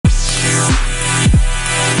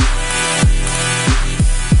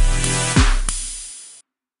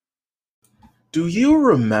Do you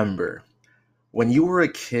remember when you were a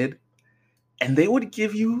kid and they would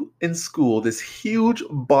give you in school this huge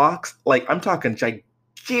box, like I'm talking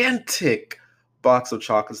gigantic box of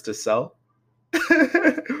chocolates to sell?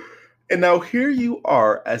 And now here you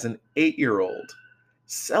are as an 8-year old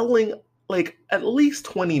selling like at least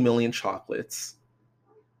 20 million chocolates,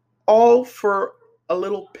 all for a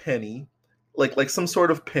little penny, like some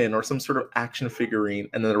sort of pin or some sort of action figurine,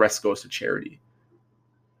 and then the rest goes to charity.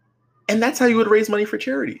 And that's how you would raise money for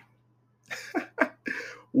charity.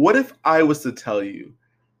 What if I was to tell you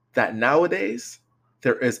that nowadays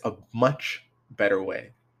there is a much better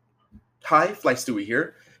way? Hi, Flight Stewie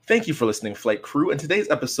here. Thank you for listening, Flight Crew. And today's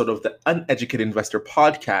episode of the Uneducated Investor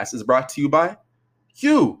Podcast is brought to you by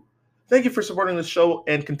you. Thank you for supporting the show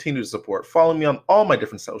and continue to support. Follow me on all my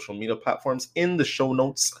different social media platforms in the show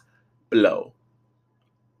notes below.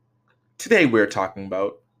 Today we're talking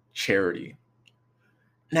about charity.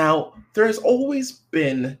 Now, there has always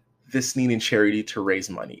been this need in charity to raise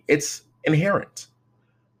money. It's inherent.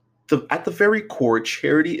 At the very core,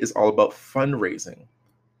 charity is all about fundraising.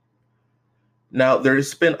 Now,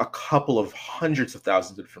 there's been a couple of hundreds of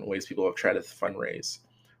thousands of different ways people have tried to fundraise,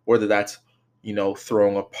 whether that's,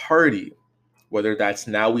 throwing a party, whether that's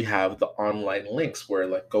now we have the online links where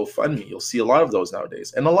like GoFundMe, you'll see a lot of those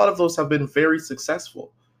nowadays. And a lot of those have been very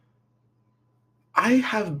successful. I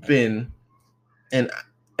have been, and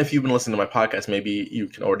if you've been listening to my podcast, maybe you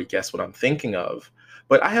can already guess what I'm thinking of,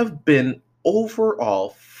 but I have been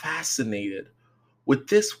overall fascinated with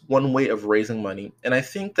this one way of raising money. And I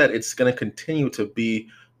think that it's going to continue to be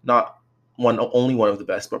not only one of the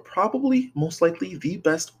best, but probably most likely the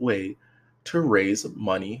best way to raise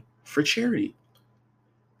money for charity.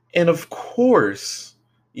 And of course,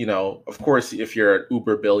 if you're an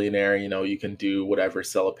uber billionaire, you can do whatever,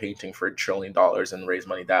 sell a painting for $1 trillion and raise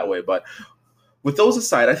money that way. But with those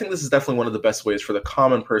aside, I think this is definitely one of the best ways for the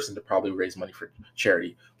common person to probably raise money for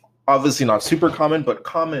charity. Obviously not super common, but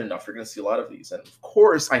common enough. You're going to see a lot of these. And of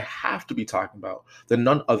course, I have to be talking about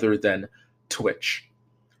none other than Twitch.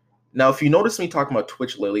 Now, if you notice me talking about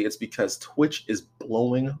Twitch lately, it's because Twitch is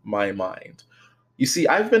blowing my mind. You see,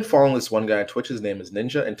 I've been following this one guy on Twitch. His name is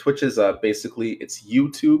Ninja, and Twitch is basically, it's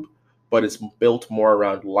YouTube, but it's built more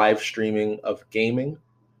around live streaming of gaming.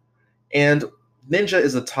 And Ninja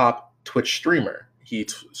is a top Twitch streamer. He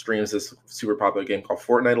streams this super popular game called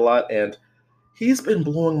Fortnite a lot, and he's been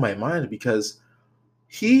blowing my mind because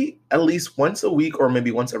he, at least once a week or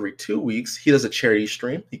maybe once every 2 weeks, he does a charity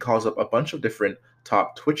stream. He calls up a bunch of different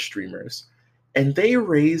top Twitch streamers, and they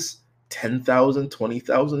raise $10,000, $20,000,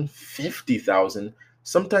 $50,000,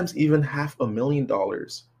 sometimes even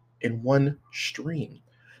 $500,000 in one stream.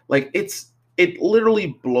 Like it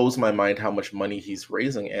literally blows my mind how much money he's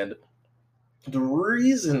raising. And the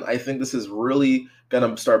reason I think this is really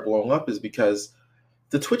gonna start blowing up is because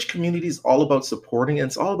the Twitch community is all about supporting and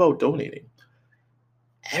it's all about donating.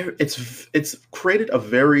 It's created a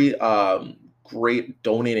very great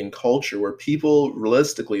donating culture where people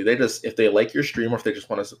realistically, if they like your stream or if they just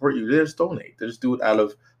want to support you, they just donate. They just do it out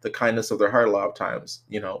of the kindness of their heart a lot of times,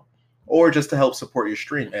 or just to help support your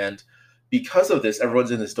stream. And because of this,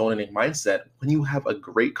 everyone's in this donating mindset. When you have a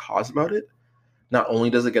great cause about it, not only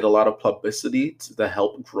does it get a lot of publicity to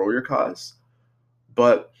help grow your cause,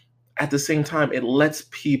 but at the same time, it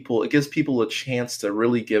gives people a chance to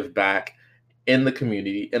really give back in the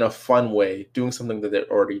community in a fun way, doing something that they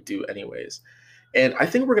already do anyways. And I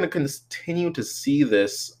think we're going to continue to see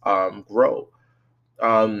this grow.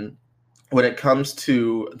 When it comes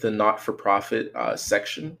to the not-for-profit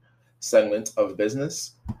segment of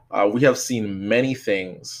business, we have seen many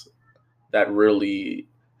things that really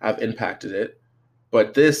have impacted it.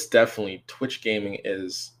 But this definitely, Twitch gaming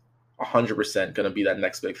is 100% going to be that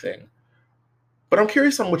next big thing. But I'm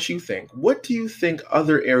curious on what you think. What do you think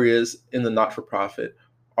other areas in the not-for-profit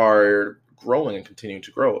are growing and continuing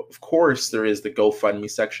to grow? Of course, there is the GoFundMe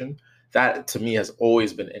section. That, to me, has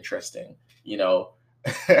always been interesting.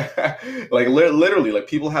 Like literally, like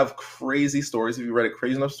people have crazy stories. If you read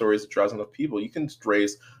crazy enough stories, it draws enough people, you can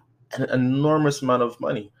raise an enormous amount of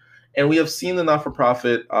money. And we have seen the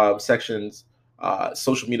not-for-profit sections,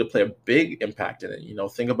 social media play a big impact in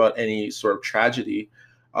it. Think about any sort of tragedy.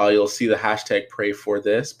 You'll see the hashtag pray for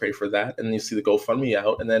this, pray for that, and then you see the GoFundMe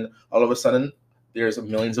out, and then all of a sudden there's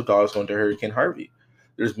millions of dollars going to Hurricane Harvey.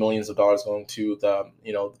 There's millions of dollars going to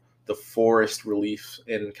the forest relief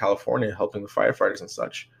in California, helping the firefighters and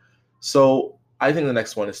such. So I think the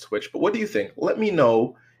next one is Twitch. But what do you think? Let me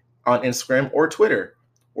know on Instagram or Twitter,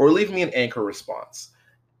 or leave me an Anchor response.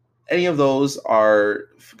 Any of those are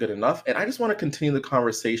good enough. And I just want to continue the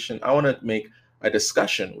conversation. I want to make a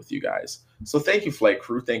discussion with you guys. So thank you, flight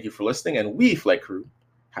crew. Thank you for listening. And we, flight crew,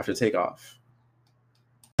 have to take off.